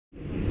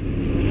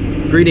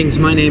Greetings,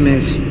 my name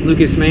is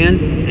Lucas Mann,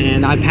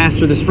 and I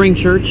pastor the Spring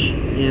Church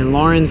in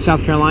Lawrence,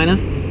 South Carolina.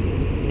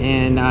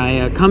 And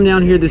I come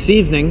down here this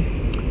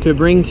evening to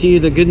bring to you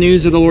the good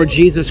news of the Lord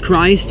Jesus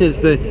Christ as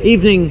the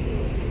evening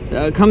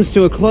comes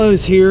to a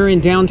close here in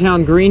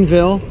downtown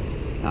Greenville.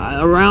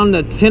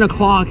 Around 10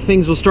 o'clock,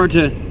 things will start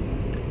to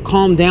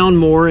calm down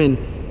more, and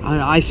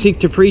I seek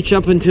to preach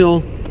up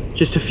until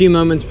just a few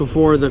moments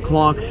before the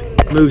clock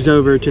moves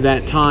over to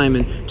that time,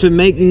 and to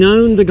make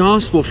known the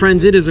gospel.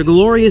 Friends, it is a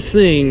glorious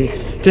thing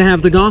to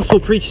have the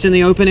gospel preached in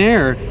the open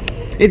air.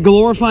 It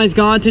glorifies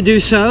God to do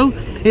so.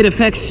 It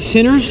affects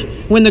sinners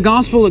when the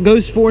gospel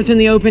goes forth in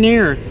the open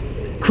air.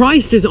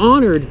 Christ is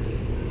honored.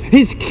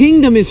 His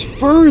kingdom is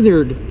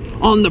furthered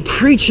on the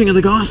preaching of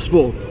the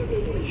gospel.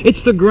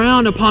 It's the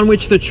ground upon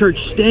which the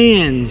church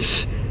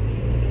stands.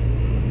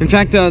 In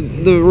fact,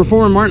 the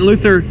reformer Martin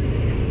Luther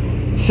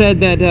said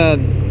that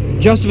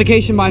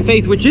justification by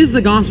faith, which is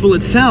the gospel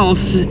itself,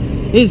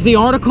 is the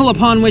article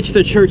upon which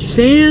the church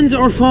stands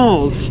or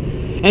falls.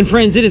 And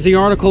friends, it is the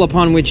article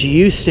upon which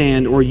you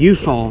stand or you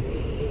fall.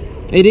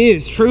 It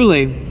is,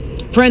 truly.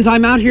 Friends,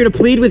 I'm out here to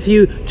plead with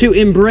you to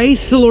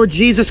embrace the Lord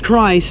Jesus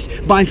Christ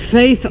by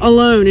faith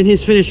alone in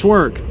His finished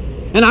work.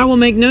 And I will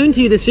make known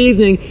to you this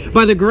evening,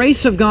 by the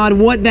grace of God,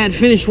 what that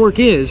finished work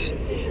is.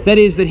 That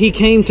is, that He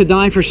came to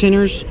die for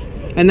sinners,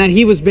 and that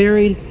He was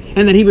buried,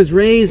 and that He was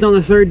raised on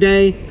the third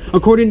day,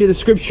 according to the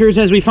Scriptures,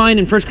 as we find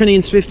in 1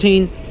 Corinthians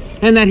 15,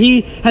 and that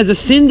He has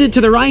ascended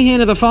to the right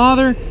hand of the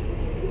Father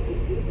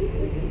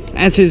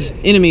as His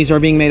enemies are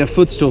being made a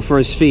footstool for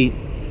His feet.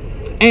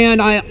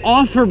 And I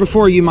offer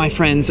before you, my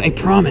friends, a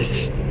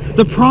promise,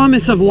 the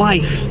promise of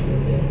life.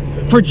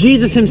 For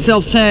Jesus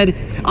Himself said,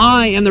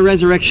 I am the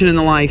resurrection and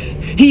the life.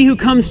 He who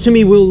comes to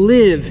me will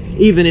live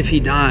even if he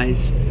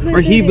dies.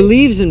 Or he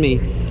believes in me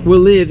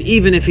will live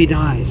even if he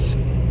dies.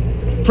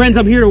 Friends,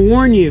 I'm here to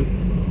warn you.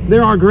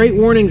 There are great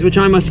warnings which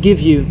I must give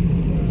you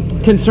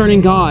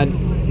concerning God,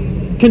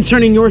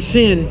 concerning your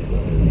sin,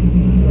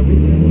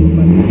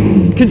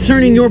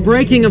 concerning your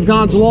breaking of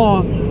God's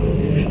law,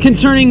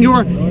 concerning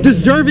your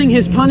deserving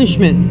His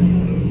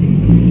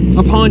punishment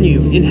upon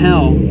you in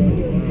hell.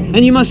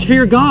 And you must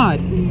fear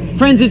God.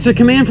 Friends, it's a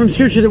command from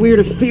Scripture that we are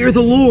to fear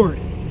the Lord.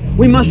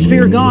 We must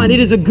fear God. It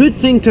is a good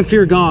thing to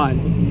fear God.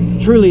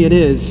 Truly it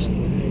is.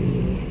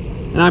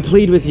 And I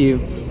plead with you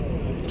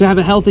to have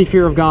a healthy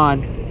fear of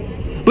God.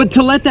 But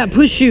to let that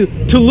push you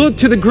to look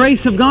to the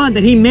grace of God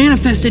that He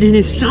manifested in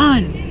His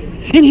Son.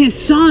 In His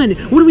Son.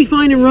 What do we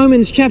find in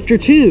Romans chapter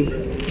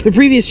 2? The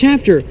previous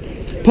chapter.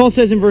 Paul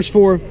says in verse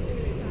 4,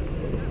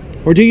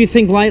 or do you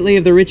think lightly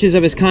of the riches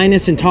of His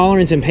kindness and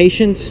tolerance and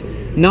patience,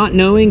 not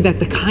knowing that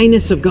the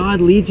kindness of God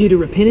leads you to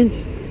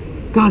repentance?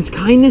 God's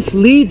kindness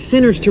leads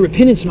sinners to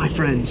repentance, my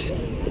friends.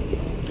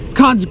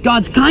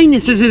 God's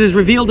kindness as it is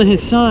revealed in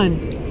His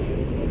Son.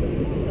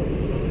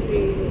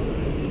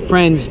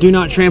 Friends, do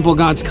not trample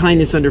God's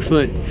kindness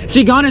underfoot.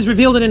 See, God has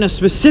revealed it in a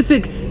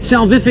specific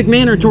salvific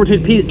manner toward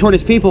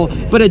His people,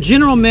 but a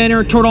general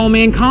manner toward all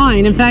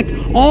mankind. In fact,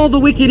 all the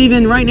wicked,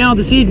 even right now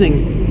this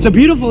evening. It's a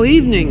beautiful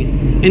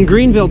evening in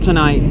Greenville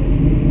tonight.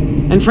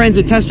 And friends,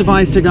 it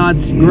testifies to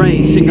God's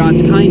grace and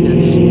God's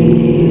kindness.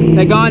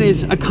 That God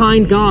is a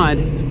kind God,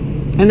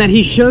 and that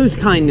He shows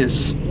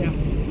kindness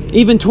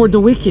even toward the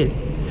wicked.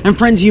 And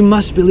friends, you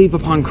must believe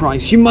upon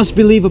Christ. You must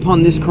believe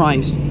upon this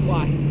Christ.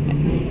 Why?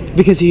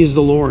 Because He is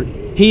the Lord.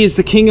 He is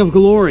the King of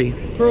glory.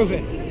 Prove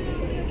it.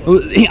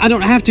 I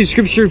don't have to.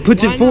 Scripture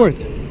puts it forth.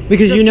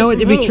 Because Scripture you know it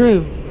to be who?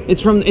 true. It's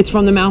from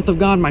the mouth of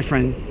God, my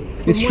friend.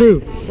 It's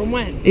true. From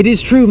when? It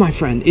is true, my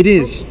friend. It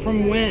is.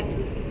 From when?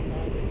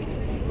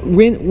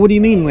 When? What do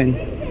you mean when?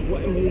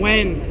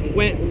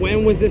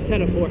 When was this set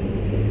forth?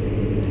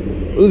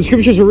 Well, the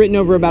Scriptures were written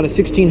over about a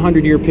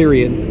 1600-year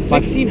period.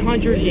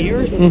 1600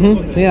 years?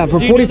 Mm-hmm. Yeah,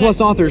 for 40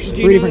 plus authors,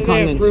 3 different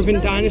continents.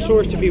 Proven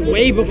dinosaurs to be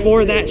way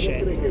before that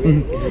shit.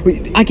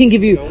 Mm-hmm. I can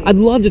give you. I'd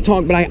love to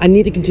talk, but I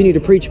need to continue to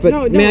preach.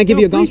 But may I give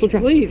you a gospel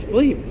tract? Please.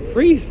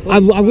 I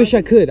wish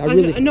I could. I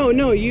really.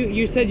 No.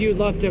 You said you'd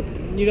love to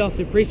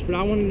preach, but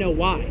I want to know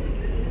why.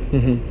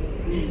 Mm-hmm.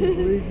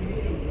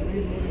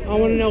 I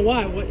want to know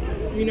why.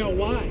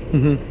 Why?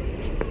 Mm-hmm.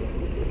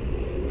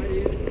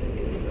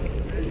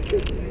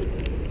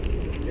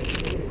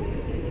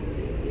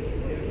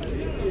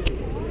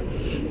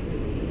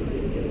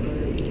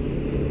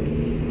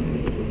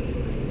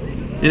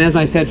 And as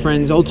I said,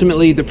 friends,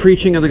 ultimately the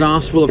preaching of the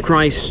gospel of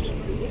Christ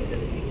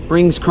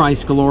brings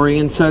Christ glory.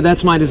 And so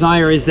that's my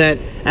desire, is that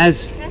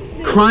as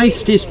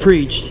Christ is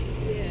preached,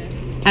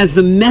 as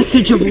the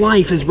message of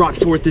life is brought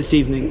forth this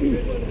evening,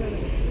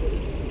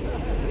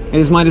 it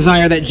is my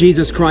desire that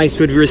Jesus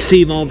Christ would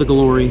receive all the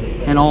glory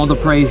and all the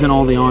praise and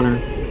all the honor.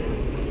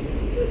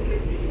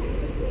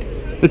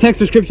 The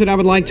text of Scripture that I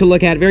would like to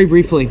look at very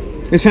briefly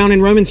is found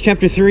in Romans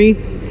chapter 3.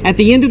 At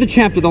the end of the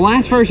chapter, the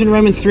last verse in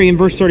Romans 3 in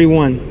verse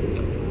 31.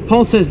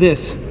 Paul says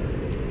this,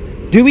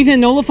 do we then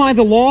nullify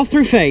the law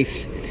through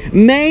faith?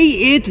 May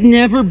it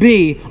never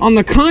be. On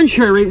the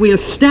contrary, we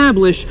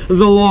establish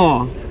the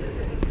law.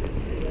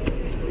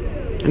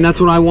 And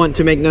that's what I want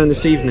to make known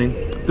this evening.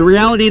 The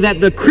reality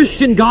that the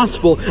Christian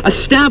gospel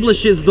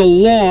establishes the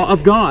law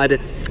of God.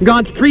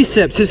 God's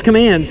precepts, His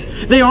commands.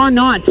 They are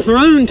not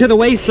thrown to the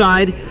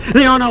wayside.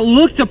 They are not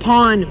looked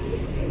upon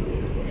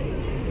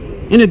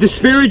in a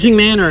disparaging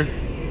manner.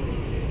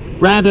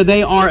 Rather,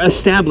 they are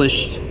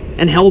established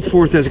and held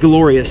forth as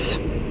glorious.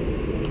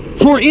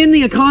 For in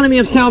the economy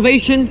of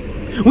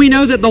salvation, we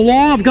know that the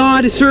law of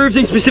God serves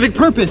a specific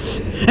purpose,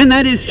 and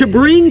that is to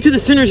bring to the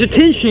sinner's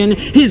attention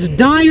his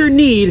dire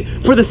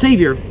need for the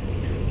Savior.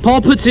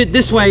 Paul puts it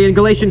this way in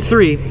Galatians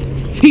 3.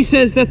 He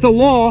says that the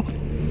law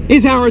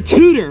is our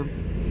tutor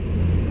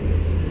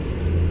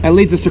that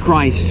leads us to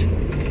Christ.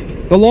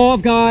 The law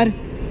of God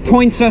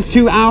points us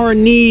to our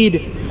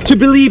need to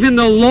believe in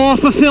the law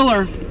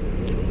fulfiller,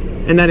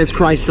 and that is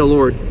Christ the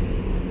Lord.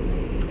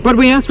 But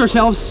we ask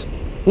ourselves,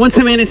 once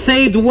a man is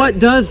saved, what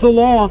does the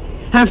law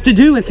have to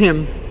do with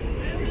him?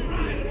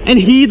 And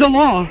he, the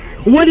law,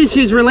 what is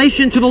his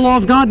relation to the law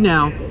of God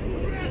now?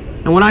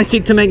 And what I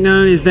seek to make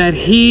known is that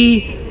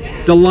he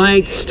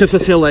delights to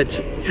fulfill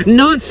it.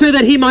 Not so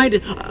that he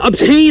might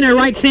obtain a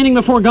right standing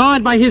before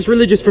God by his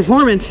religious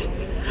performance,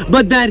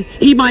 but that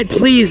he might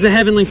please the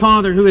Heavenly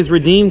Father who has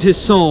redeemed his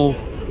soul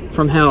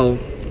from hell.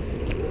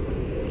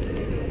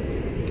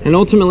 And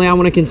ultimately, I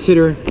want to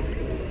consider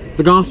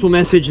the gospel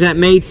message that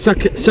made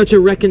such a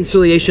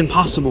reconciliation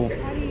possible.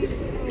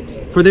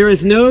 For there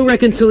is no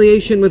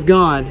reconciliation with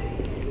God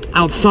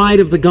outside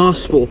of the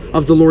gospel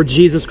of the Lord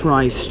Jesus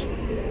Christ.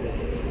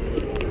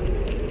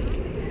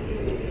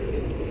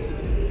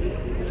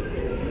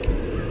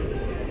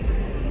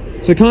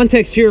 So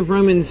context here of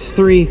Romans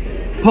 3,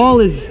 Paul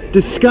is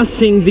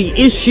discussing the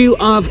issue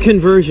of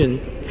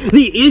conversion.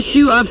 The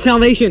issue of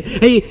salvation.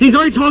 He's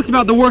already talked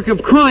about the work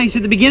of Christ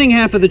at the beginning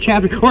half of the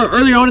chapter, or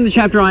earlier on in the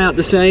chapter, I ought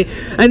to say.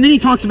 And then he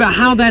talks about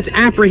how that's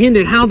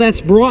apprehended, how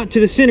that's brought to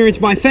the sinner. It's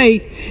by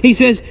faith. He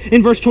says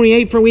in verse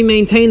 28, "For we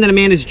maintain that a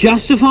man is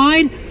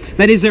justified,"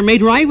 that is, they're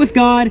made right with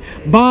God,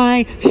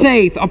 "by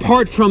faith,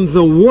 apart from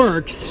the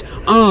works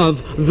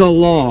of the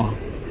law."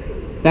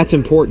 That's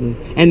important,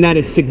 and that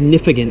is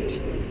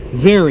significant.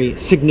 Very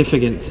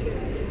significant.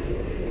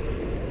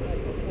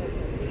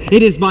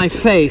 It is by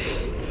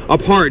faith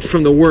apart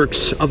from the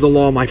works of the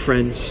law, my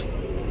friends.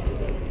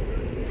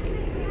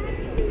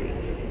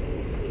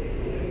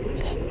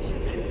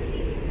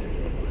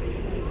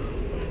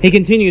 He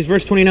continues,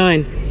 verse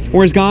 29,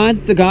 "Or is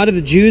God the God of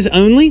the Jews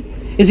only?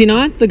 Is He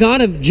not the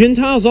God of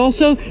Gentiles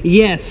also?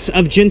 Yes,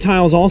 of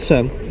Gentiles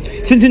also.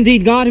 Since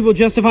indeed God who will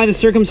justify the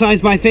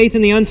circumcised by faith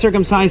and the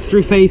uncircumcised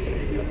through faith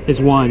is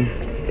one."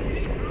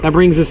 That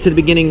brings us to the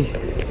beginning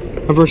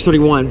of verse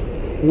 31,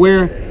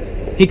 where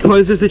he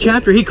closes the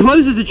chapter. He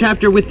closes the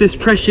chapter with this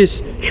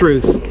precious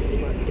truth,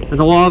 that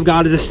the law of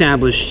God is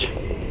established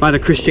by the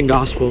Christian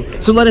gospel.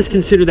 So let us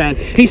consider that.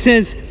 He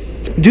says,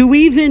 do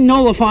we then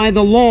nullify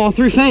the law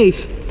through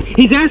faith?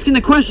 He's asking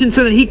the question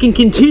so that he can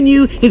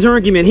continue his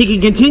argument. He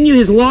can continue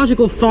his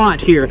logical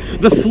thought here,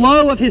 the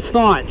flow of his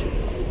thought.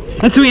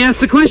 And so he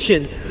asks the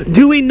question,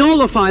 do we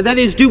nullify, that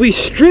is, do we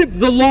strip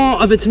the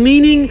law of its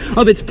meaning,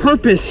 of its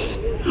purpose,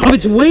 of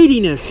its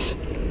weightiness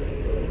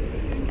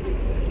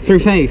through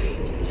faith?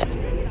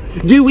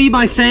 Do we,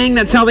 by saying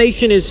that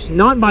salvation is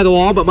not by the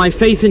law, but by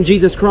faith in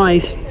Jesus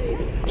Christ,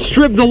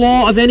 strip the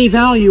law of any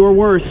value or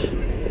worth?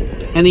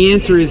 And the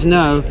answer is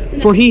no.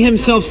 For he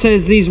himself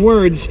says these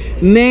words,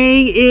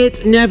 "May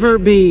it never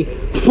be."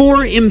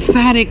 4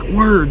 emphatic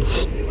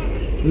words.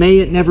 May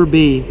it never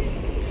be.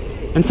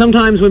 And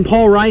sometimes when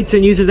Paul writes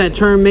and uses that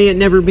term, may it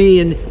never be,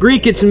 in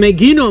Greek it's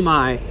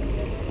meginomai.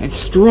 It's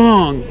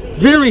strong,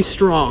 very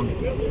strong.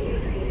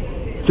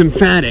 It's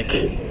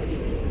emphatic.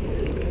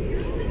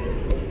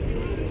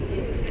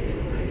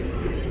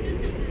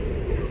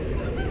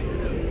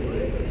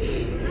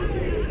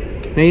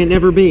 May it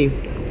never be.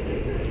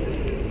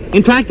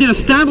 In fact, it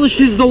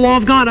establishes the law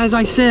of God, as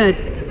I said.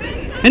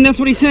 And that's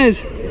what he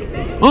says.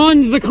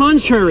 On the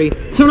contrary.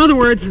 So in other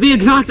words, the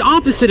exact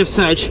opposite of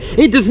such.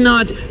 It does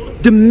not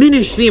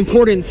diminish the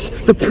importance,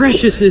 the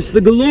preciousness,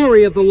 the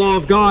glory of the law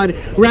of God.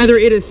 Rather,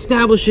 it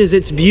establishes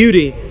its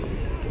beauty.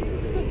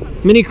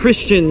 Many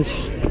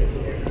Christians,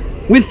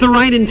 with the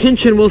right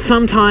intention, will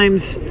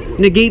sometimes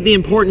negate the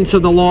importance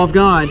of the law of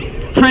God.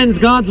 Friends,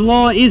 God's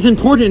law is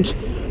important,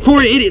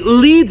 for it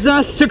leads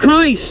us to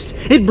Christ.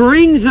 It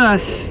brings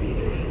us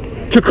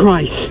to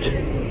Christ,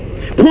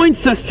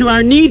 points us to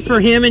our need for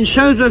Him, and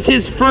shows us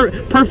His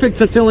perfect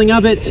fulfilling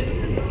of it.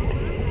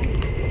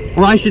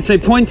 Or I should say,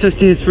 points us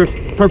to His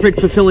perfect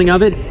fulfilling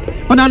of it.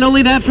 But not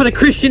only that, for the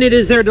Christian, it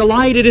is their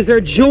delight, it is their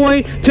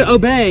joy to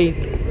obey.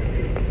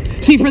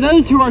 See, for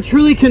those who are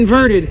truly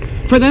converted,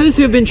 for those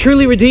who have been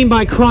truly redeemed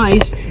by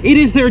Christ, it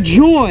is their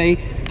joy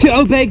to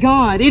obey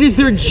God. It is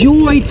their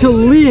joy to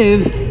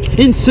live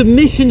in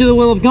submission to the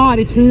will of God.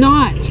 It's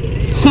not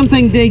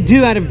something they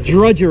do out of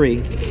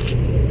drudgery.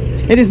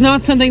 It is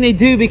not something they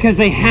do because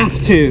they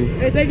have to.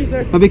 Hey, thank you,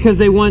 sir. But because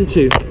they want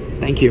to.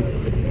 Thank you.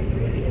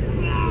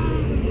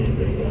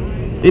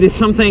 It is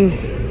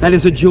something that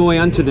is a joy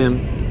unto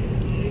them.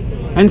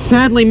 And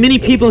sadly, many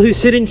people who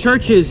sit in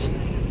churches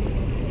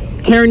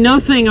care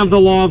nothing of the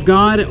law of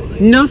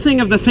God, nothing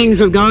of the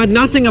things of God,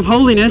 nothing of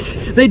holiness.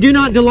 They do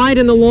not delight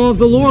in the law of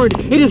the Lord.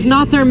 It is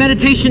not their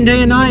meditation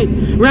day and night.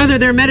 Rather,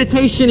 their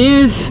meditation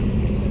is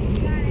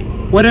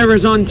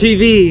whatever's on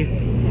TV,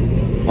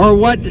 or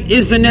what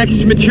is the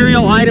next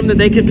material item that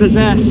they could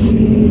possess,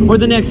 or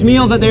the next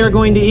meal that they are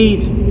going to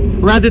eat,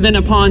 rather than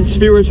upon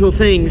spiritual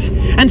things.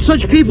 And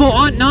such people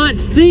ought not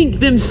think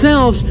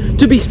themselves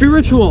to be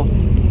spiritual.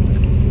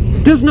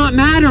 It does not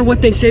matter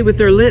what they say with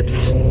their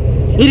lips.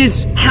 It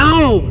is,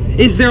 how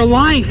is their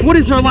life? What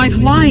is their life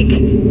like?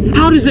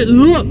 How does it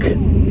look?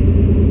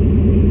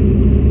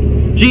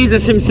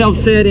 Jesus himself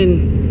said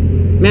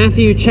in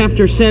Matthew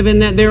chapter 7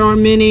 that there are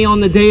many on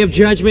the day of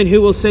judgment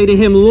who will say to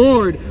him,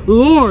 Lord,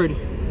 Lord.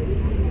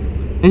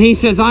 And he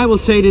says, I will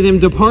say to them,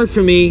 depart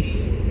from me.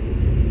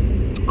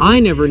 I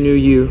never knew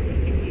you,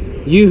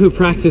 you who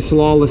practice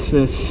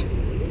lawlessness.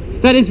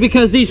 That is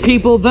because these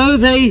people, though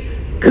they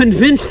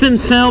convinced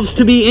themselves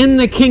to be in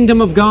the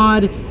kingdom of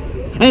God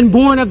and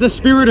born of the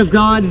Spirit of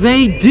God,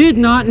 they did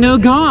not know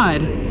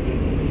God.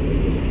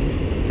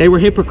 They were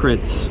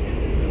hypocrites.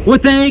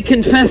 What they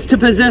confessed to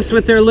possess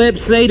with their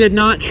lips, they did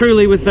not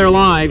truly with their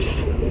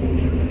lives.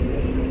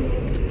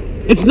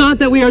 It's not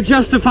that we are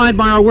justified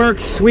by our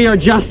works, we are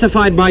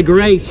justified by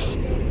grace.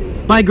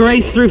 By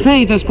grace through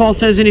faith, as Paul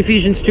says in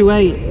Ephesians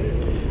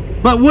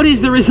 2:8. But what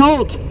is the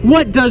result?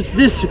 What does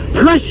this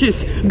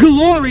precious,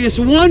 glorious,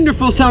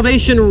 wonderful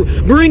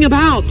salvation bring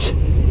about?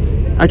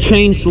 A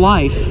changed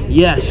life,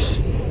 yes.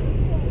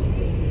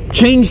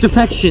 Changed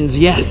affections,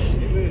 yes.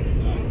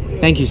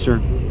 Thank you,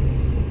 sir.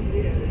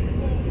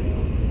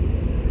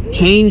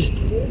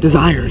 Changed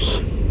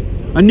desires.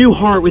 A new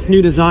heart with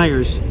new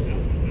desires.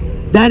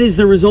 That is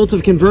the result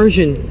of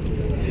conversion.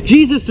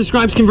 Jesus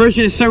describes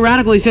conversion as so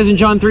radical. He says in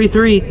John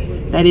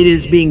 3:3 that it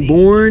is being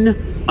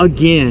born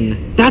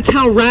again. That's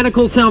how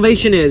radical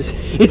salvation is.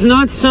 It's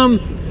not some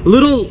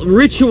little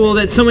ritual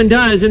that someone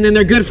does and then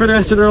they're good for the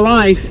rest of their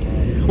life.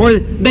 Or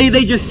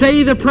they just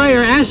say the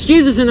prayer, ask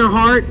Jesus in their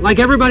heart, like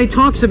everybody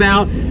talks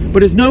about,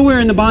 but is nowhere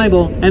in the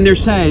Bible, and they're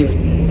saved.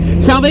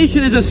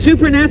 Salvation is a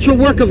supernatural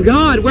work of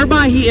God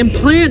whereby He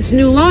implants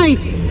new life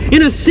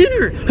in a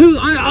sinner who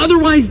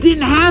otherwise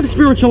didn't have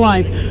spiritual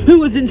life, who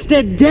was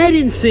instead dead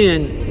in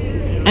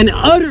sin and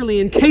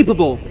utterly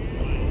incapable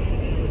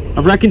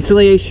of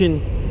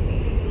reconciliation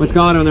with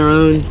God on their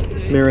own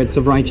merits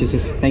of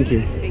righteousness. Thank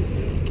you.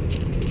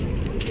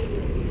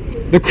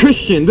 The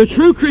Christian, the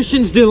true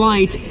Christian's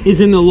delight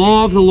is in the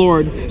law of the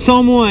Lord.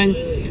 Psalm 1,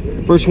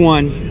 verse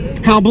 1.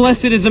 How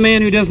blessed is the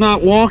man who does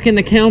not walk in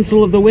the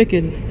counsel of the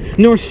wicked,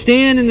 nor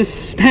stand in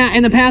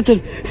the path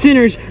of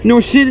sinners,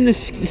 nor sit in the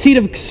seat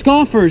of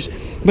scoffers,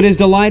 but his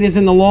delight is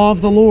in the law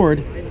of the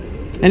Lord.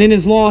 And in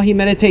his law he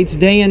meditates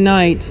day and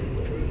night.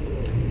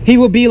 He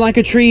will be like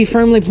a tree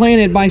firmly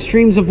planted by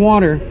streams of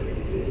water,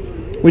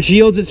 which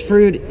yields its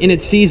fruit in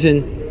its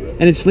season,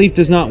 and its leaf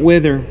does not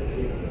wither.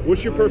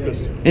 What's your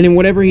purpose? And in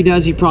whatever he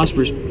does, he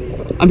prospers.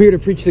 I'm here to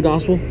preach the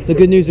gospel, the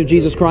good news of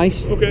Jesus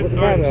Christ. Okay. What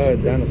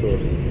about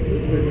dinosaurs?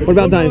 What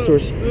about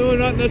dinosaurs? No,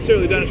 not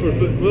necessarily dinosaurs,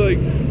 but like,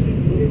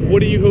 what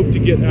do you hope to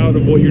get out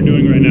of what you're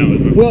doing right now?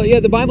 Well, yeah,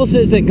 the Bible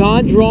says that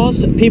God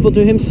draws people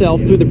to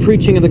Himself through the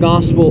preaching of the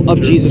gospel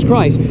of Jesus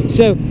Christ.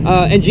 So,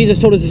 and Jesus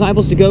told His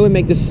disciples to go and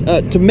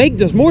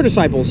make more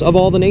disciples of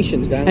all the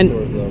nations.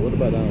 Dinosaurs, though. What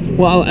about dinosaurs?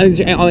 Well,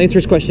 I'll answer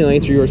his question. I'll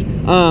answer yours.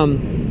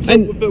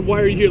 But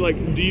why are you here?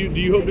 Like, do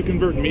you hope to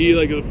convert me,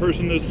 like a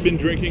person that's been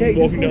drinking,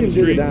 walking down the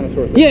street?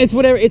 Yeah, it's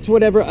whatever. It's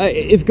whatever.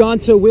 If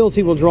God so wills,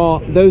 He will draw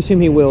those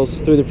whom He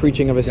wills through the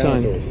preaching of His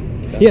Son.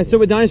 Yeah. So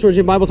with dinosaurs,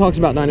 the Bible talks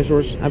about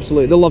dinosaurs.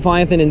 Absolutely, the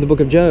Leviathan in the book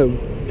of Job.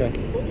 Okay.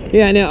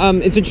 Yeah,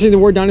 and it's interesting. The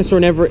word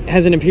dinosaur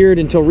hasn't appeared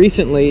until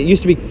recently. It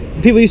used to be,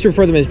 people used to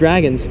refer them as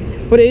dragons,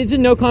 but it's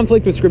in no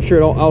conflict with Scripture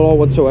at all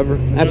whatsoever.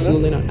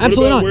 Absolutely not.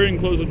 Absolutely not. Wearing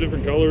clothes of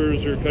different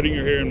colors or cutting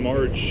your hair in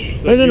March.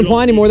 That doesn't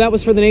apply anymore. That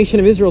was for the nation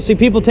of Israel. See,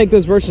 people take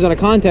those verses out of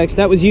context.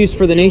 That was used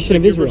for the nation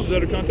of Israel. Verses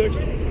out of context?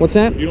 What's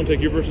that? You don't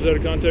take your verses out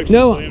of context?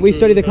 No, we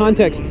study the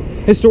context.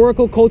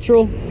 Historical,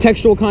 cultural,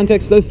 textual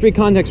context, those three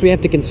contexts we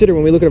have to consider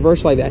when we look at a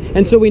verse like that.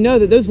 And so we know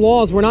that those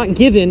laws were not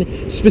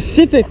given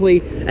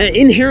specifically,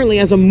 inherently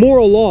as a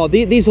moral law.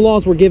 These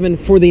laws were given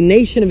for the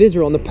nation of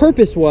Israel, and the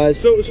purpose was...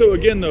 So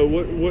again, though,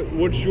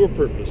 what's your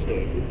purpose,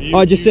 though?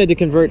 I just said to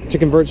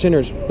convert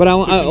sinners. But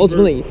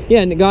ultimately,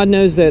 yeah, and God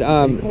knows that...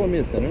 you calling me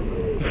a sinner?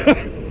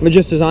 But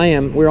just as I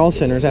am, we're all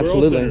sinners,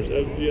 absolutely. We're all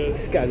sinners. Yeah.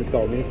 This guy just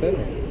called me a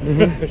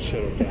sinner.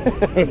 Shut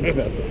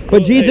up.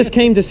 But Jesus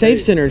came to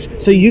save sinners,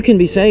 so you can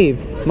be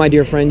saved, my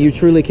dear friend. You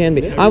truly can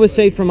be. I was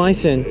saved from my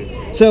sin.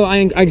 So I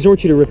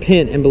exhort you to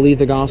repent and believe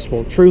the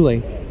gospel,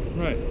 truly.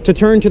 Right. To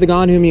turn to the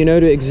God whom you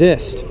know to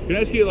exist. Can I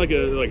ask you like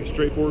a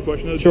straightforward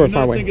question, though? Sure, Do you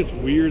fire not away. think it's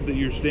weird that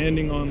you're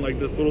standing on like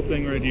this little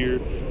thing right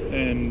here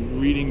and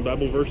reading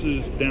Bible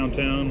verses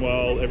downtown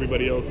while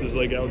everybody else is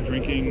like out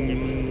drinking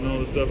and all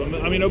this stuff?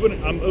 I'm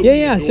open.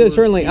 Yeah. So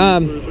certainly. To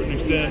a certain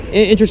extent.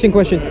 Interesting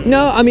question.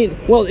 No, I mean,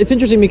 well, it's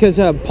interesting because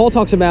Paul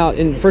talks about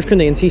in 1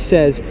 Corinthians, he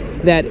says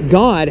that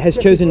God has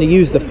chosen to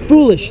use the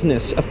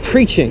foolishness of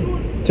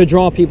preaching to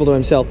draw people to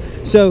himself.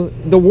 So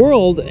the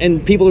world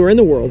and people who are in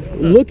the world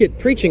look at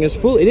preaching as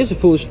fool. It is a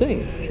foolish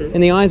thing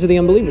in the eyes of the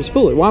unbelievers.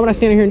 Foolish. Why would I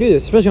stand here and do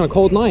this, especially on a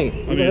cold night? I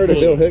mean, You heard of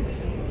Bill Hicks?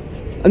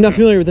 I'm not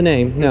familiar with the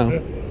name.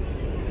 No.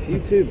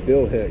 YouTube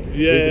Bill Hicks.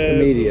 Yeah, He's a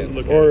comedian.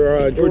 look Or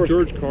at-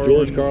 George Carlin.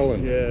 George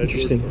Carlin. Yeah,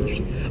 Interesting. George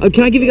Carlin. Interesting.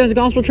 Can I give you guys a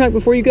gospel tract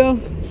before you go?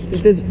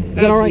 Is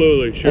that all right?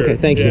 Absolutely, sure. Okay.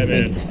 Thank you. Yeah,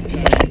 Thank man.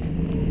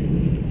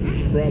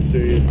 you. Props to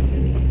you.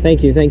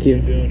 Thank you. Thank you.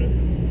 Doing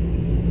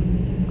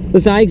it.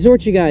 Listen, I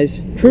exhort you guys,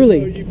 So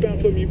truly. you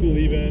found something you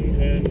believe in,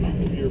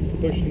 and you're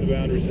pushing the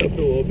boundaries up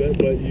a little bit,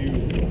 but you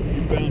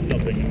found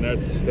something, and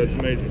that's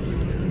amazing.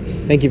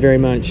 Thank you very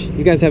much.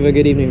 You guys have a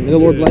good evening. May the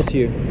Lord Yeah. bless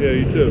you. Yeah,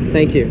 you too.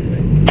 Thank you.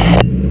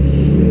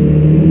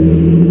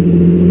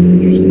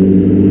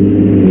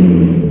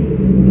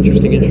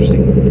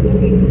 Interesting.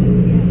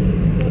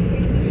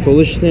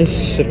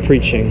 Foolishness of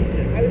preaching.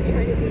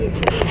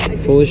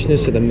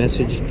 Foolishness of the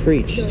message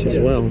preached as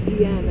well.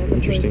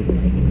 Interesting.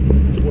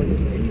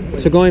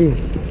 So going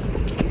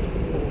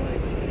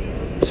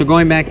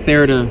back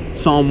there to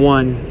Psalm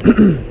 1,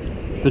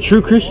 the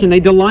true Christian, they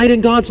delight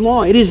in God's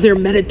law. It is their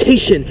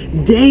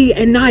meditation day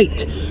and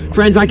night.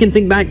 Friends, I can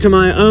think back to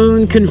my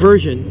own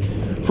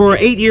conversion. For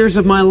 8 years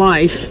of my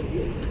life,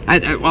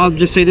 I'll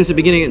just say this at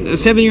the beginning. At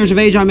 7 years of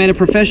age, I made a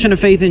profession of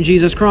faith in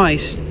Jesus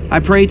Christ. I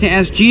prayed to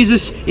ask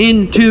Jesus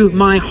into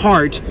my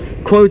heart,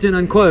 quote and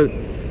unquote,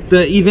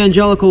 the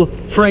evangelical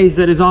phrase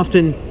that is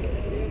often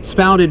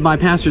spouted by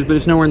pastors, but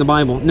it's nowhere in the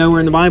Bible. Nowhere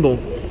in the Bible.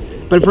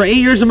 But for 8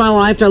 years of my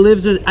life, I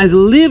lived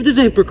as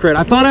a hypocrite.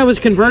 I thought I was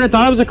converted. I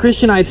thought I was a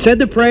Christian. I had said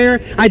the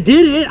prayer. I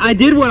did it. I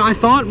did what I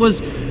thought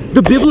was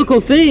the biblical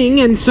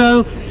thing, and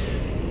so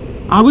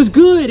I was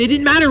good. It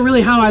didn't matter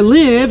really how I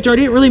lived, or it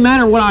didn't really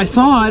matter what I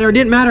thought, or it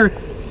didn't matter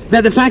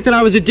that the fact that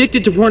I was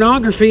addicted to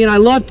pornography and I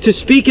loved to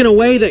speak in a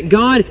way that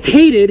God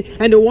hated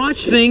and to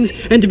watch things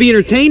and to be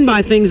entertained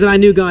by things that I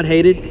knew God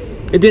hated.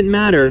 It didn't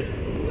matter.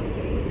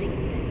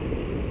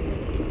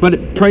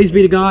 But praise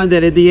be to God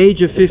that at the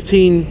age of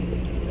 15,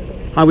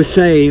 I was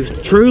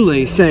saved,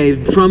 truly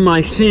saved from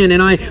my sin,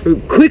 and I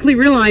quickly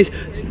realized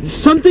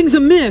something's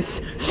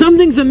amiss.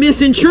 Something's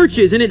amiss in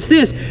churches, and it's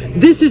this.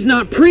 This is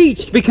not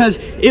preached because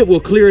it will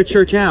clear a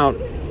church out.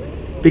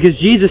 Because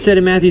Jesus said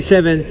in Matthew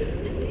 7,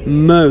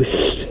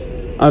 most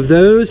of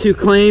those who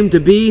claim to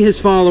be His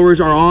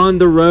followers are on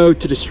the road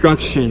to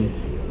destruction.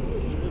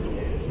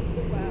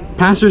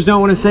 Pastors don't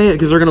want to say it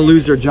because they're going to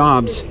lose their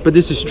jobs, but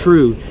this is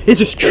true.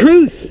 This is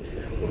truth.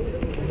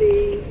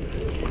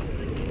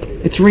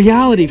 It's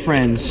reality,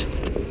 friends.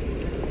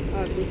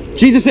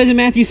 Jesus says in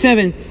Matthew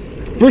 7,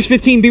 verse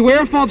 15,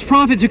 beware of false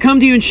prophets who come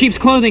to you in sheep's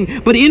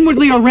clothing, but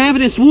inwardly are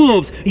ravenous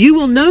wolves. You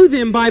will know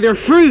them by their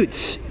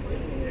fruits.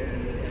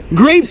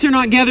 Grapes are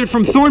not gathered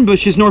from thorn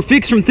bushes, nor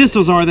figs from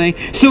thistles are they.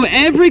 So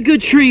every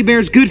good tree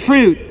bears good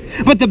fruit,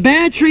 but the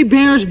bad tree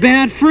bears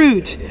bad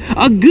fruit.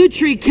 A good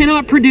tree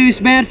cannot produce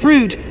bad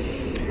fruit,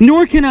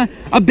 nor can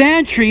a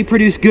bad tree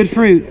produce good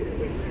fruit.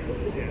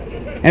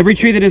 Every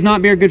tree that does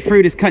not bear good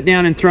fruit is cut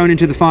down and thrown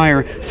into the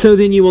fire. So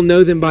then you will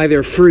know them by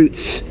their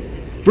fruits.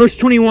 Verse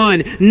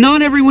 21,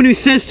 not everyone who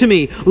says to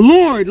me,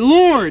 Lord,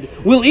 Lord,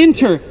 will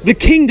enter the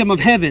kingdom of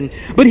heaven,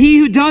 but he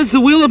who does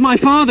the will of my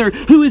Father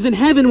who is in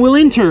heaven will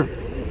enter.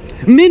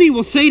 Many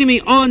will say to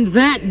me on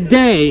that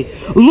day,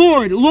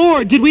 Lord,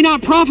 Lord, did we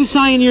not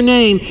prophesy in your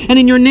name, and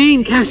in your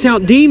name cast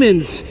out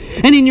demons,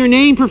 and in your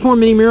name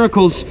perform many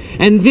miracles?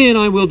 And then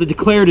I will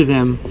declare to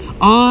them,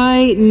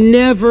 I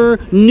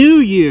never knew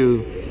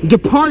you.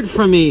 Depart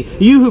from me,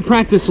 you who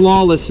practice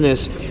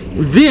lawlessness.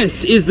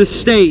 This is the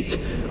state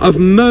of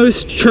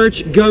most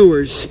church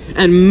goers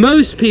and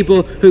most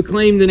people who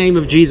claim the name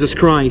of Jesus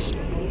Christ,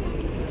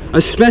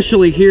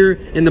 especially here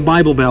in the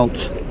Bible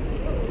Belt.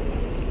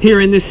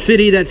 Here in this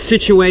city that's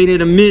situated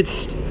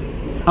amidst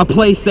a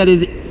place that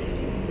is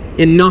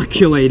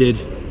inoculated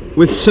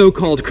with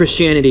so-called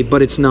Christianity,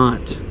 but it's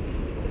not.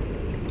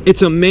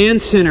 It's a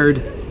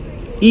man-centered,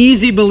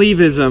 easy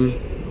believism.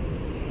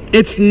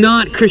 It's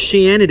not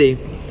Christianity.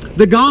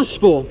 The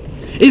gospel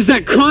is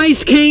that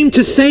Christ came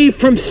to save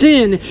from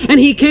sin, and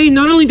He came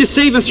not only to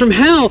save us from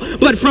hell,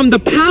 but from the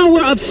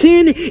power of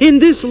sin in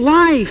this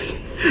life.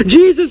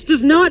 Jesus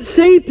does not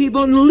save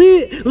people and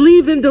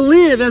leave them to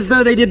live as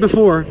though they did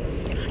before,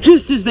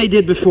 just as they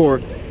did before.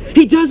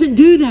 He doesn't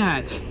do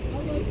that.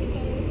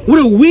 What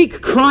a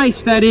weak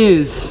Christ that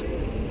is.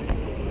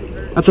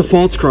 That's a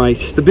false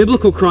Christ. The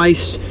biblical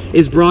Christ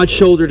is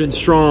broad-shouldered and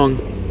strong,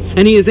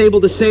 and He is able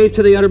to save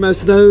to the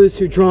uttermost those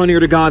who draw near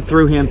to God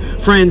through Him.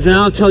 Friends, and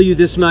I'll tell you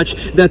this much,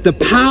 that the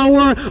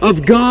power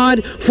of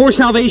God for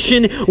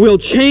salvation will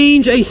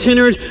change a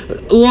sinner's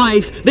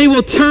life. They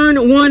will turn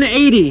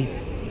 180.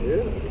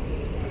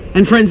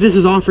 And friends, this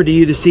is offered to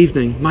you this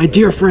evening. My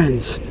dear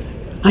friends,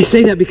 I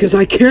say that because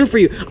I care for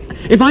you.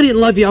 If I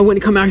didn't love you, I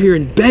wouldn't come out here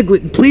and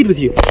plead with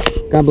you.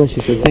 God bless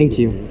you, sir. Thank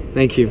you.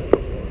 Thank you.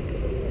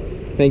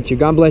 Thank you.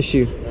 God bless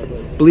you.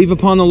 Believe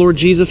upon the Lord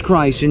Jesus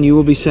Christ and you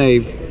will be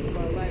saved.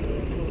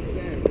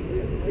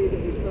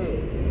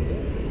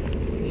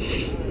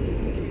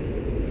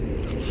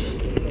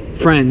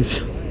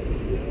 Friends,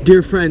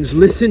 dear friends,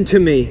 listen to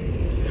me.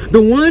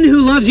 The one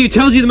who loves you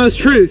tells you the most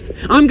truth.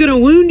 I'm going to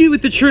wound you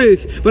with the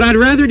truth, but I'd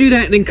rather do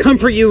that than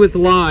comfort you with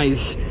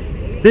lies,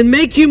 than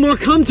make you more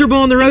comfortable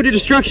on the road to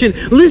destruction.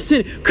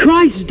 Listen,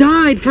 Christ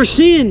died for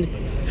sin.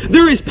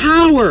 There is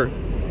power.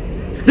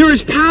 There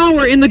is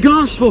power in the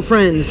gospel,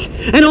 friends.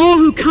 And all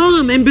who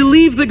come and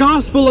believe the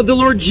gospel of the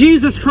Lord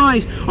Jesus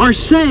Christ are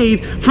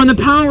saved from the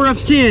power of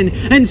sin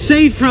and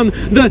saved from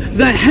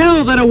the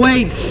hell that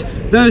awaits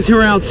those who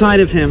are outside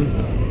of Him.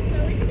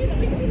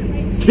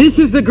 This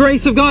is the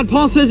grace of God.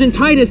 Paul says in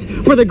Titus,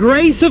 "For the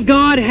grace of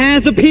God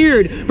has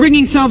appeared,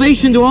 bringing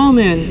salvation to all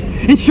men,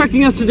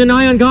 instructing us to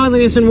deny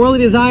ungodliness and worldly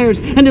desires,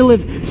 and to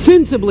live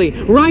sensibly,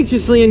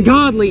 righteously, and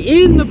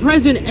godly in the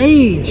present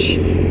age."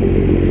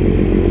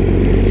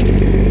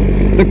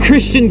 The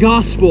Christian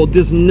gospel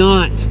does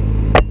not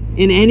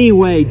in any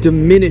way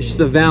diminish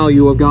the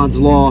value of God's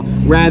law.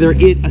 Rather,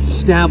 it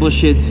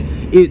establishes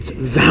its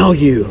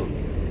value.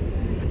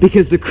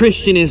 Because the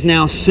Christian is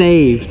now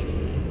saved,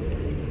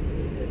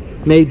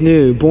 made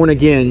new, born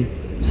again,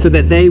 so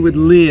that they would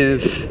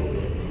live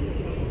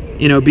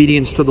in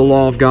obedience to the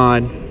law of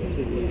God.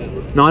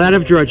 Not out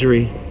of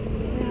drudgery,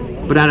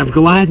 but out of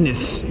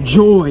gladness,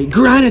 joy,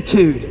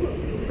 gratitude.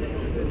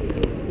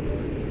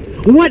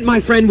 What, my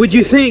friend, would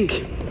you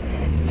think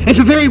if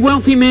a very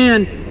wealthy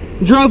man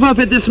drove up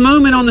at this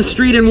moment on the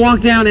street and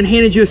walked down and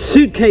handed you a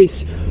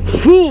suitcase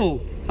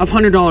full of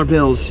 $100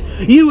 bills?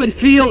 You would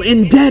feel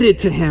indebted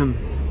to him.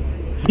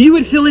 You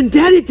would feel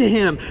indebted to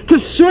him to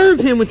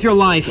serve him with your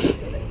life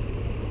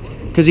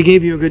because he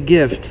gave you a good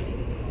gift,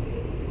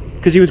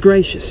 because he was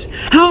gracious.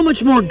 How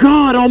much more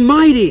God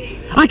Almighty?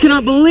 I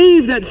cannot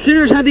believe that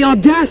sinners have the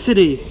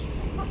audacity,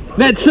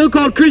 that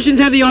so-called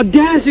Christians have the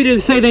audacity to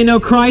say they know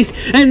Christ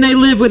and they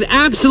live with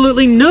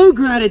absolutely no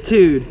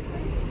gratitude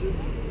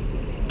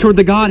toward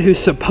the God who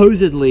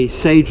supposedly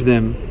saved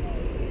them.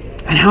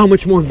 And how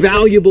much more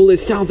valuable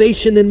is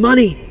salvation than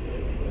money?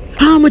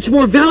 How much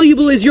more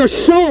valuable is your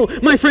soul?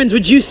 My friends,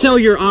 would you sell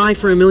your eye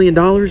for $1 million?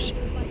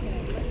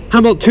 How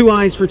about 2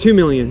 eyes for $2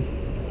 million?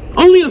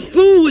 Only a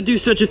fool would do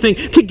such a thing,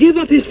 to give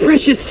up his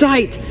precious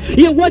sight.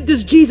 Yet what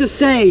does Jesus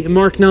say in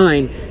Mark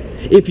 9?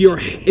 If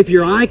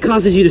your eye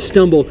causes you to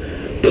stumble,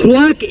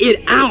 pluck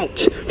it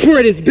out, for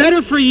it is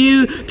better for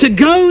you to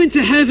go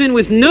into heaven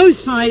with no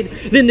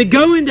sight than to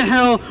go into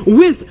hell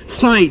with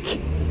sight.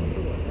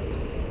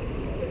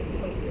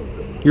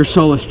 Your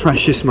soul is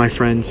precious, my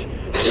friends.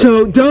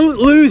 So don't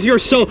lose your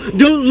soul.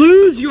 Don't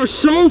lose your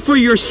soul for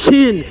your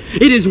sin.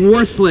 It is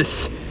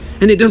worthless,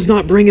 and it does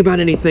not bring about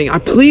anything. I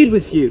plead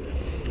with you,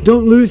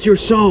 don't lose your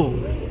soul.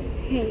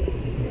 Hey,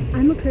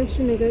 I'm a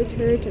Christian. I go to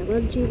church. I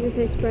love Jesus.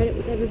 I spread it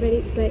with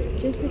everybody. But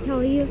just to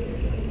tell you,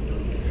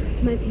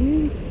 my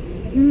parents,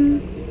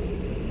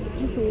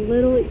 just a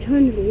little, it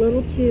turns a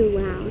little too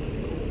loud.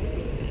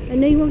 I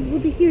know you want people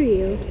to hear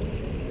you.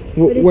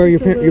 Where are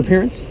your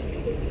parents?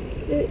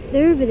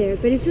 They're over there,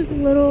 but it's just a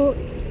little,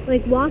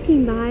 like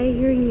walking by,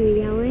 hearing you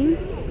yelling.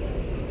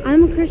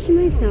 I'm a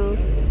Christian myself,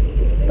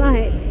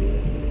 but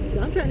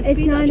it's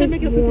not as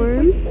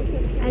warm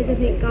as I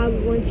think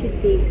God wants you to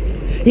be.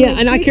 Yeah,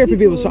 and I care for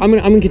people, so I'm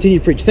gonna continue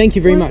to preach. Thank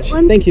you very much.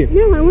 Thank you.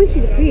 No, I want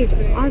you to preach.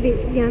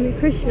 Obviously, yeah, I'm a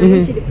Christian. I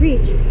want you to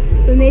preach,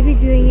 but maybe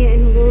doing it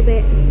in a little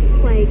bit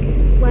like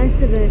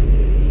less of a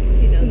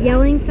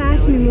yelling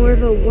fashion and more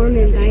of a warm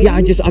inviting. Yeah,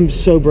 I'm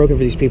so broken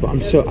for these people.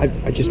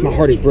 My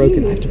heart is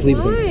broken. I have to plead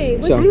with them. Why?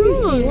 What's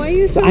wrong? Why are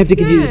you so I have to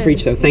continue to upset?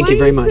 preach, though. Thank you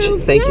very much.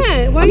 Thank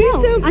you. Why are you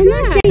so upset? I'm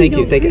not saying Thank you.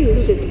 don't Thank you.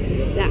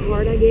 preach. That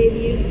heart I gave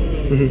you,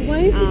 Why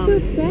is he so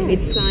upset?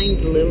 it's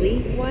signed Lily.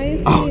 Why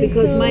is Oh. he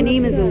Because so my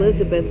name is upset?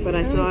 Elizabeth, but I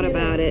I don't thought get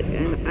about it,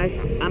 and I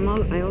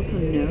also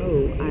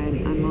know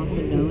I'm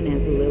also known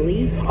as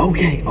Lily.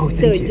 Okay. Oh, So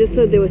thank you. just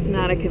so there was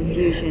not a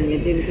confusion,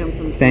 it didn't come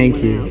from Thank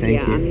someone you, else.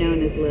 thank yeah, you. I'm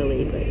known as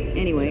Lily, but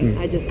anyway,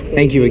 I just said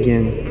Thank you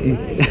again.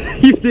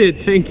 You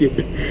did. Thank you.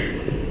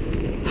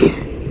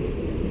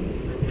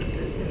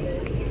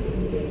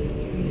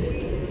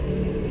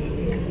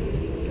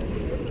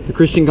 The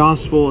Christian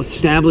gospel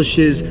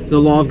establishes the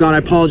law of God. I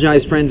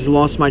apologize, friends.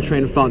 Lost my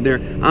train of thought there.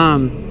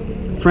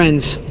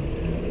 Friends,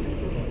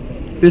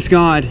 this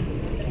God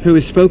who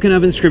is spoken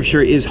of in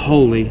Scripture is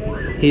holy.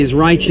 He is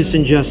righteous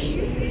and just.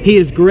 He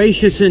is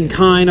gracious and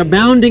kind,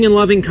 abounding in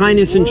loving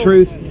kindness and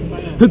truth,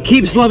 who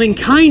keeps loving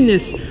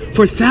kindness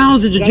for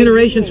thousands of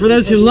generations for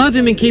those who love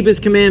Him and keep His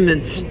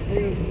commandments.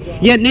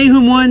 Yet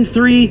Nahum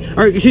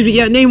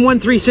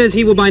 1:3 says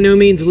He will by no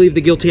means leave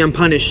the guilty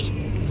unpunished.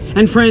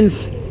 And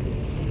friends,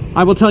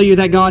 I will tell you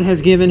that God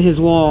has given His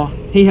law.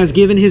 He has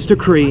given His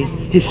decree,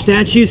 His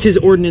statutes, His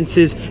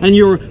ordinances, and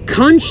your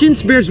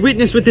conscience bears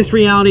witness with this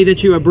reality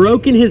that you have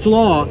broken His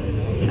law.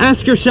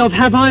 Ask yourself,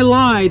 have I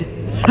lied?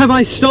 Have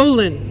I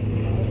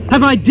stolen?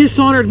 Have I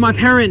dishonored my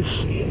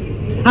parents?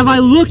 Have I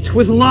looked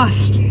with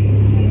lust?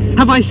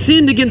 Have I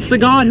sinned against the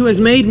God who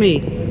has made me?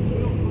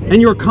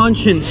 And your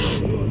conscience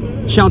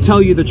shall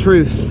tell you the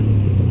truth.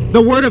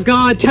 The Word of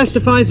God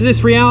testifies to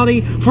this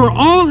reality, for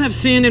all have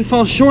sinned and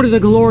fall short of the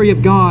glory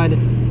of God.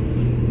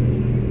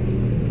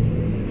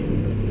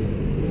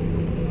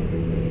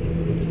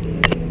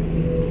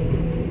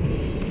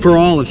 For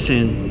all have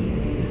sinned.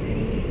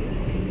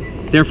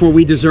 Therefore,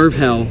 we deserve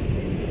hell.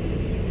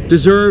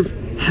 Deserve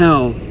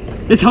hell.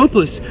 It's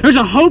hopeless. There's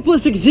a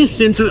hopeless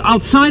existence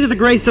outside of the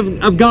grace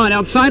of God,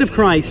 outside of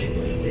Christ.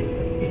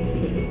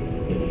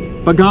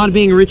 But God,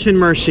 being rich in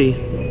mercy,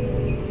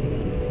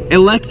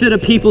 elected a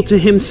people to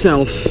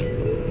Himself.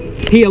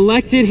 He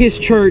elected His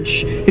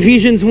church.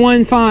 Ephesians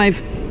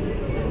 1:5.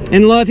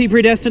 In love, He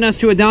predestined us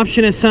to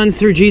adoption as sons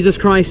through Jesus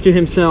Christ to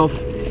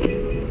Himself.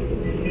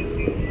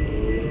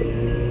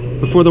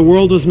 Before the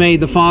world was made,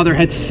 the Father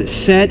had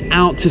set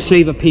out to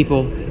save a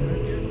people,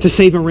 to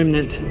save a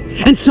remnant.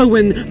 And so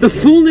when the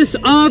fullness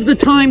of the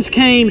times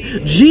came,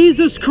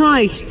 Jesus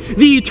Christ,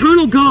 the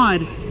eternal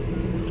God,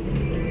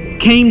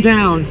 came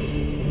down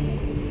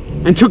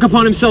and took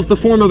upon Himself the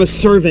form of a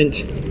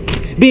servant.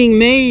 Being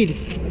made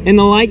in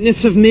the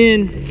likeness of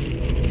men,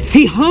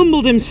 He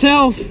humbled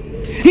Himself.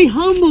 He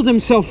humbled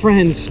Himself,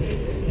 friends.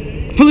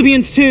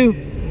 Philippians 2.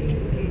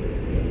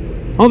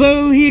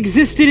 Although He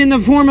existed in the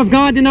form of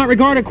God, did not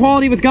regard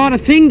equality with God a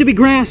thing to be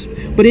grasped,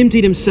 but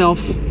emptied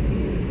Himself,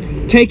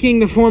 taking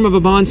the form of a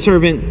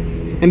bondservant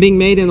and being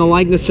made in the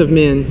likeness of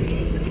men.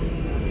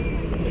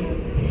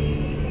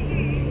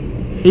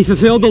 He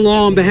fulfilled the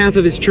law on behalf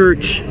of His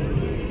church,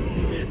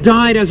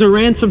 died as a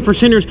ransom for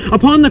sinners.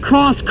 Upon the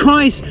cross,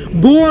 Christ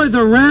bore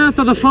the wrath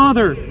of the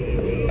Father.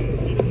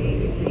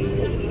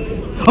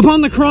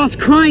 Upon the cross,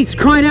 Christ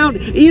cried out,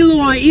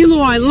 Eloi,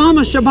 Eloi,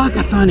 lama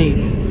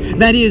sabachthani.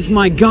 That is,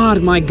 my God,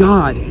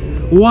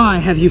 why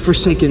have you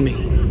forsaken me?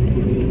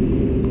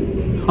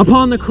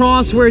 Upon the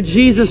cross where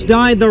Jesus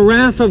died, the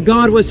wrath of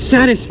God was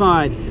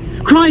satisfied.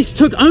 Christ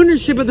took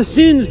ownership of the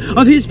sins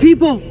of His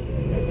people.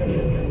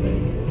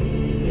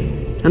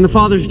 And the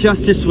Father's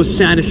justice was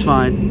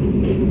satisfied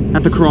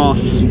at the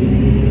cross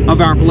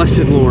of our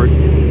blessed Lord.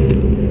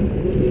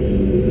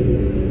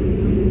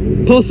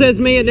 Paul says,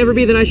 may it never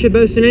be that I should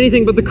boast in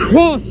anything but the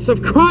cross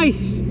of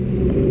Christ.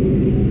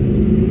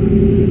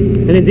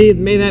 And indeed,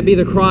 may that be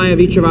the cry of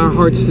each of our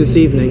hearts this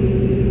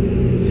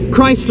evening.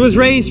 Christ was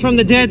raised from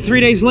the dead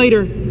 3 days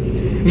later,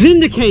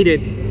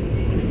 vindicated.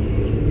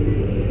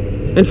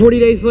 And 40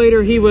 days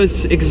later, He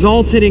was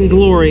exalted in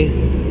glory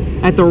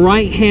at the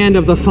right hand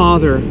of the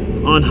Father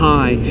on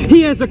high.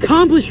 He has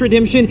accomplished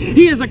redemption.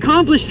 He has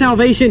accomplished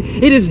salvation.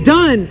 It is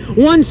done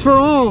once for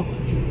all.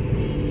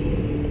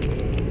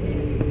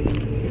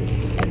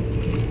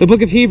 The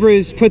book of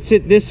Hebrews puts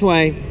it this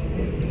way.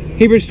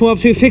 Hebrews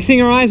 12:2,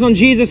 fixing our eyes on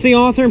Jesus, the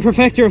author and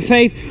perfecter of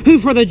faith, who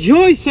for the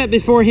joy set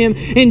before Him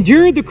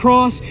endured the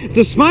cross,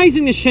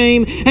 despising the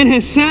shame, and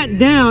has sat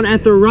down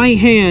at the right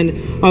hand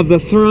of the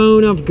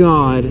throne of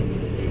God.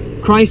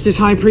 Christ is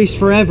high priest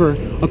forever,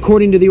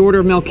 according to the order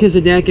of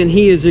Melchizedek, and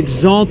He is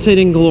exalted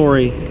in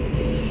glory.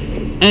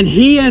 And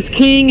He as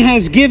King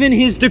has given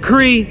His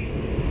decree.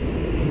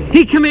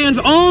 He commands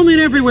all men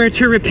everywhere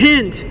to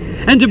repent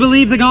and to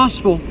believe the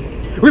gospel.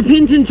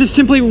 Repentance is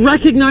simply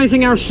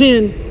recognizing our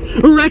sin,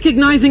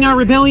 recognizing our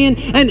rebellion,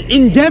 and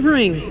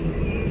endeavoring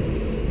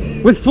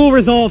with full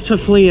resolve to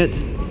flee it.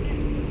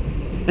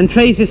 And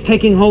faith is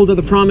taking hold of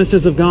the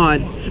promises of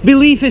God.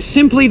 Belief is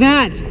simply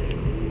that.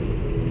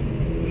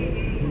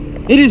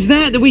 It is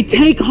that we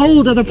take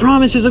hold of the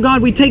promises of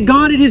God. We take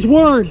God at His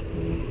word.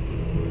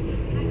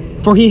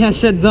 For He has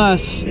said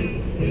thus,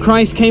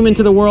 Christ came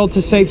into the world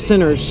to save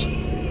sinners.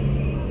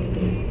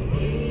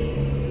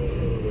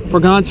 For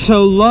God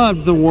so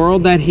loved the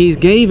world that He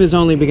gave His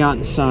only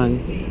begotten Son.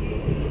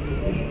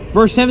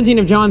 Verse 17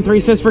 of John 3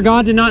 says, for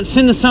God did not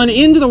send the Son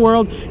into the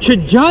world to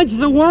judge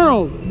the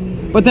world,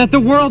 but that the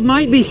world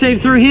might be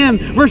saved through Him.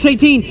 Verse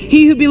 18,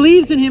 he who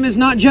believes in Him is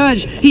not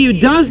judged. He who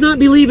does not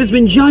believe has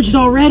been judged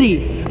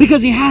already,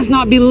 because he has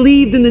not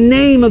believed in the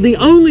name of the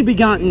only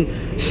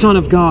begotten Son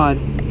of God.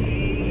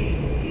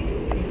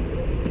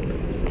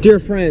 Dear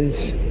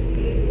friends,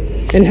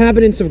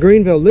 inhabitants of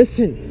Greenville,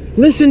 listen.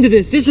 Listen to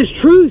this. This is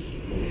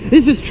truth.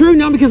 This is true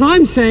not because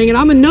I'm saying it.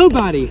 I'm a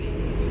nobody.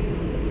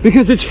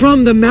 Because it's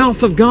from the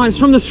mouth of God. It's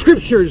from the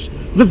Scriptures,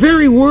 the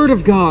very Word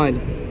of God.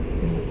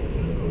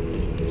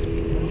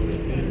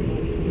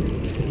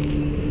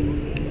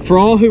 For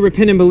all who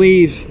repent and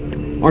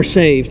believe are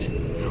saved.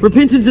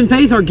 Repentance and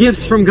faith are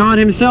gifts from God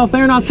Himself.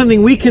 They are not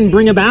something we can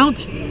bring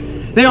about.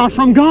 They are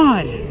from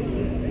God.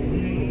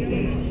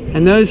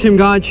 And those whom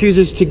God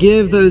chooses to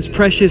give those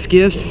precious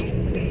gifts,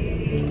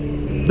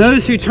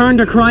 those who turn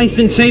to Christ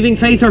in saving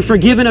faith, are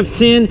forgiven of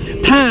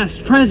sin,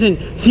 past, present,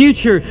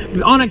 future,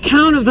 on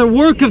account of the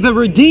work of the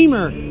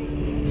Redeemer.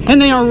 And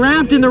they are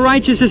wrapped in the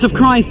righteousness of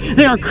Christ.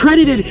 They are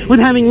credited with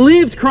having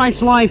lived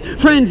Christ's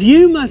life. Friends,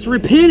 you must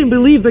repent and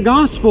believe the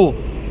gospel.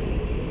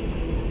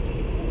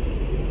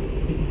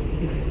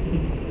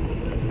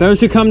 Those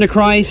who come to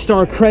Christ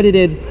are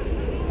credited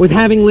with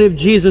having lived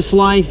Jesus'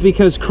 life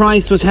because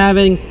Christ was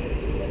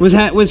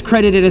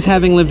credited as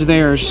having lived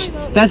theirs.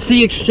 That's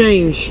the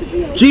exchange.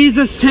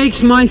 Jesus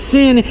takes my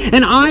sin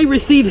and I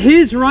receive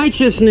His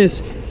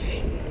righteousness.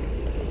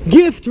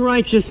 Gift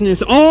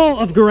righteousness, all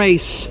of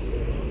grace.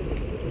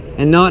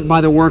 And not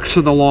by the works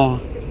of the law.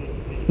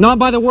 Not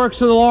by the works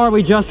of the law are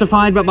we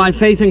justified, but by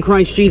faith in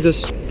Christ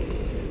Jesus.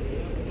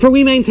 For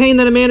we maintain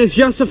that a man is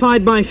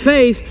justified by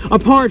faith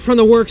apart from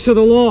the works of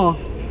the law.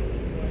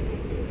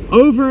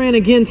 Over and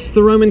against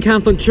the Roman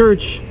Catholic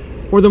Church,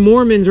 or the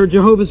Mormons or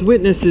Jehovah's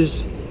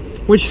Witnesses,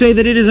 which say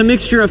that it is a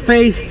mixture of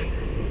faith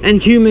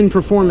and human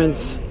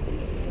performance,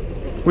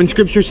 when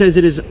Scripture says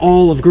it is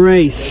all of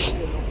grace.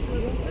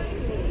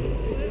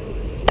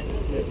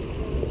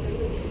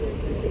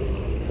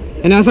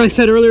 And as I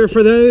said earlier,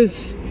 for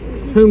those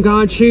whom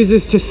God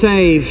chooses to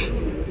save,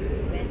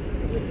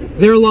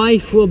 their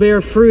life will bear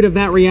fruit of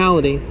that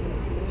reality.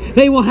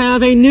 They will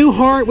have a new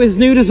heart with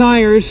new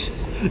desires,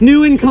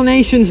 new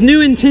inclinations,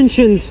 new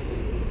intentions,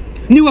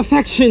 new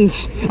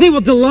affections. They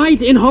will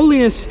delight in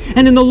holiness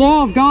and in the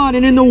law of God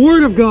and in the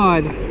Word of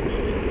God.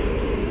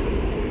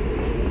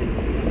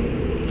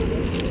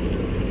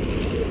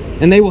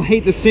 And they will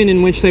hate the sin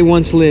in which they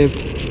once lived.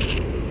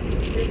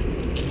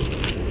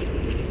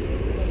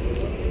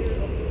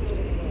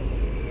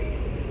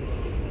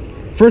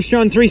 First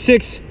John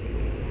 3:6.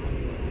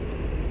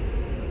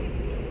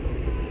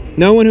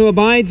 No one who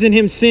abides in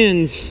him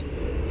sins.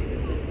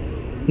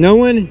 No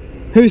one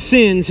who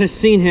sins has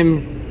seen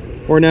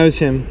him or knows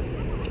him.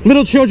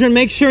 Little children,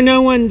 make sure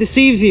no one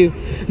deceives you.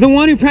 The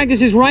one who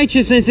practices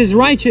righteousness is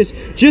righteous,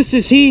 just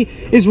as he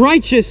is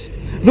righteous.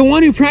 The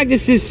one who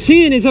practices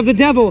sin is of the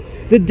devil.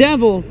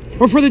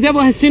 For the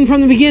devil has sinned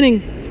from the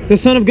beginning. The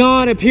Son of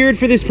God appeared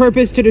for this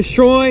purpose, to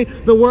destroy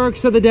the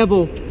works of the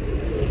devil.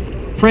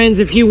 Friends,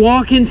 if you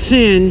walk in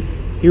sin,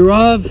 you're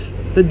of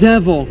the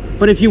devil.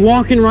 But if you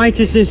walk in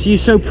righteousness, you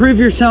so prove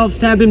yourselves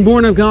to have been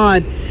born of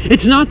God.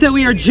 It's not that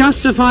we are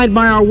justified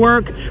by our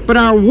work, but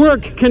our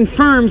work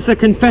confirms the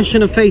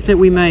confession of faith that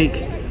we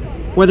make,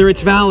 whether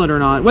it's valid or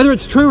not, whether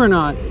it's true or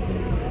not.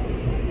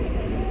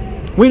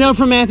 We know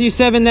from Matthew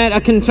 7 that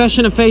a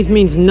confession of faith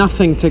means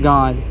nothing to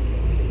God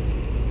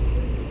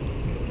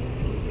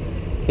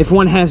if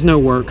one has no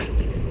work,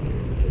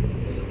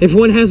 if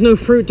one has no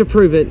fruit to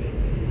prove it.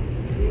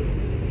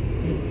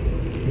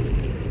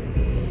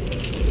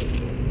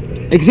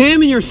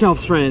 Examine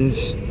yourselves,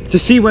 friends, to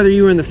see whether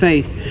you are in the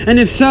faith. And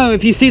if so,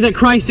 if you see that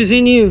Christ is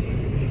in you,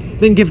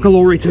 then give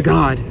glory to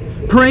God.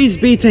 Praise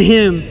be to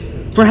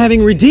Him for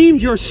having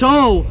redeemed your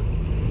soul.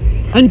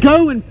 And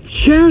go and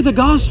share the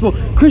gospel.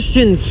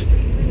 Christians,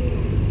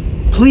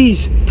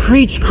 please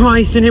preach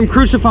Christ and Him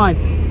crucified.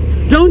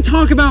 Don't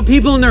talk about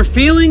people and their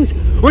feelings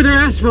or their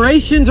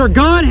aspirations, or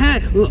God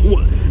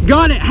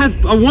has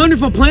a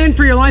wonderful plan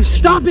for your life.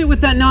 Stop it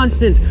with that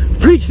nonsense.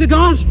 Preach the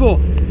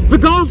gospel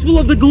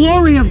of the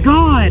glory of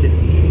God.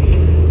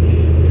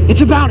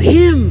 It's about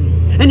Him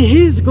and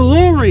His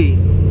glory.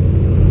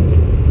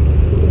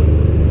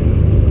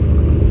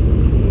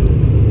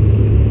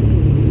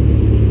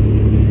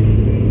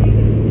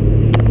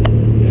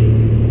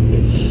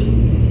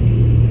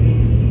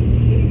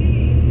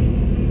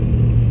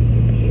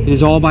 It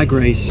is all by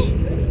grace,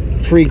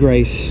 free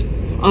grace,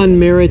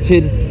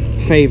 unmerited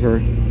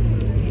favor.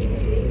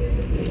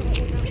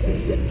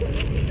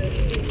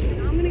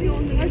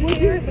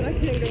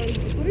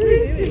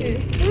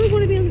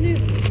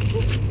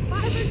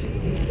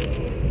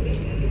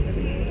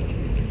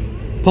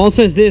 Paul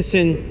says this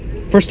in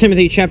 1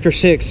 Timothy chapter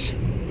 6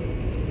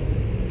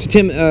 to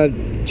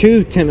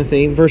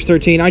Timothy, verse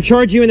 13. I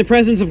charge you in the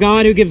presence of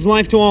God, who gives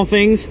life to all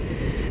things,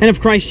 and of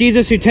Christ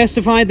Jesus, who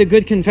testified the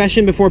good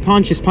confession before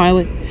Pontius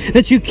Pilate,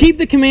 that you keep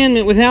the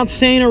commandment without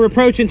stain or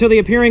reproach until the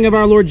appearing of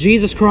our Lord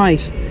Jesus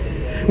Christ,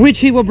 which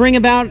He will bring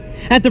about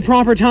at the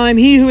proper time.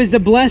 He who is the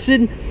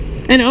blessed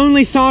and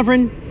only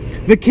sovereign,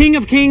 the King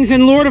of kings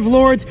and Lord of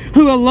lords,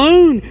 who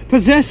alone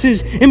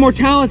possesses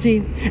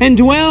immortality and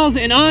dwells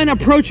in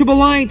unapproachable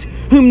light,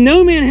 whom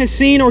no man has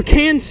seen or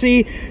can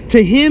see,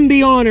 to Him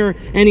be honor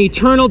and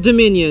eternal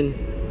dominion.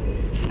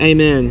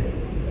 Amen.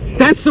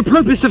 That's the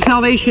purpose of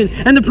salvation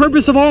and the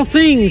purpose of all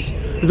things,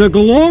 the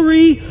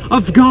glory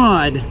of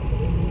God.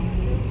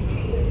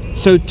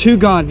 So to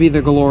God be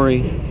the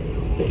glory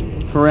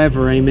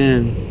forever.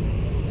 Amen.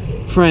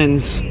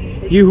 Friends,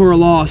 you who are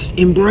lost,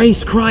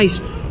 embrace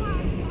Christ.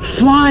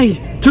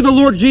 Fly to the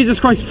Lord Jesus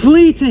Christ.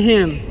 Flee to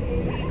Him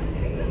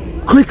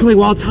quickly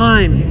while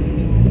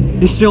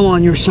time is still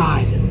on your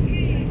side.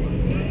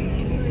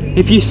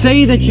 If you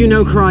say that you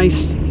know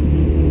Christ,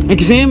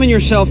 examine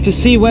yourself to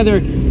see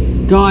whether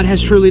God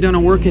has truly done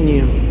a work in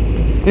you.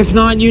 If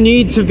not, you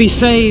need to be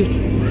saved.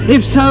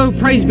 If so,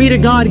 praise be to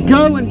God.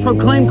 Go and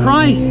proclaim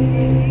Christ.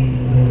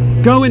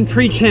 Go and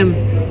preach Him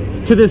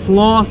to this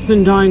lost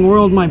and dying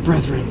world, my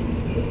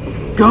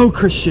brethren. Go,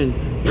 Christian.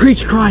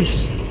 Preach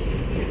Christ.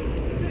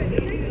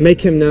 Make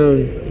Him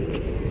known.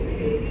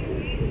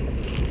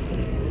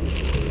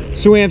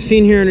 So we have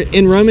seen here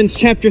in Romans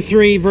chapter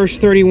 3, verse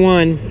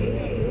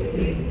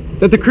 31,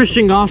 that the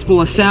Christian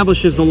gospel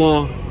establishes the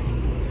law.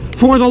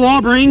 For the law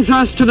brings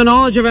us to the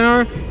knowledge of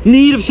our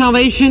need of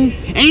salvation,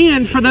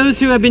 and for those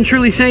who have been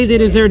truly saved,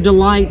 it is their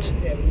delight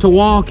to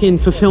walk in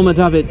fulfillment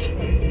of it.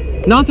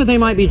 Not that they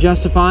might be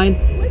justified,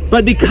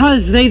 but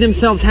because they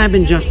themselves have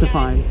been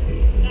justified.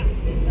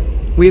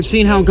 We have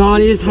seen how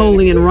God is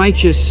holy and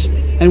righteous,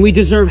 and we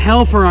deserve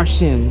hell for our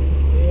sin.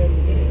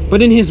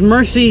 But in His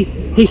mercy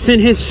He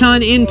sent His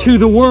Son into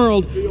the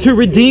world to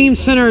redeem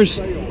sinners,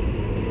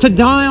 to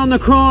die on the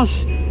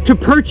cross, to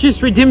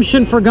purchase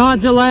redemption for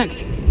God's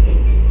elect.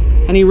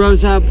 And He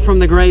rose up from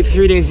the grave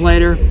 3 days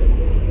later.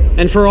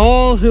 And for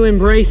all who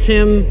embrace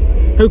Him,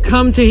 who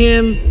come to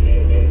Him,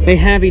 they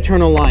have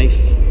eternal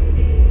life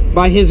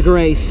by His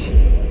grace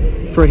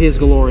for His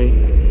glory.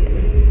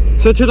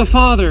 So to the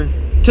Father,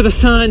 to the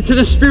Son, to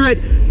the Spirit,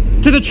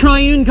 to the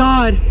triune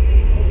God,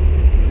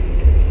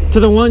 to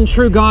the one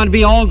true God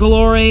be all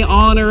glory,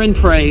 honor, and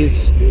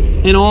praise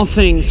in all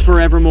things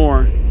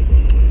forevermore.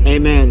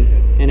 Amen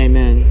and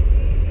amen.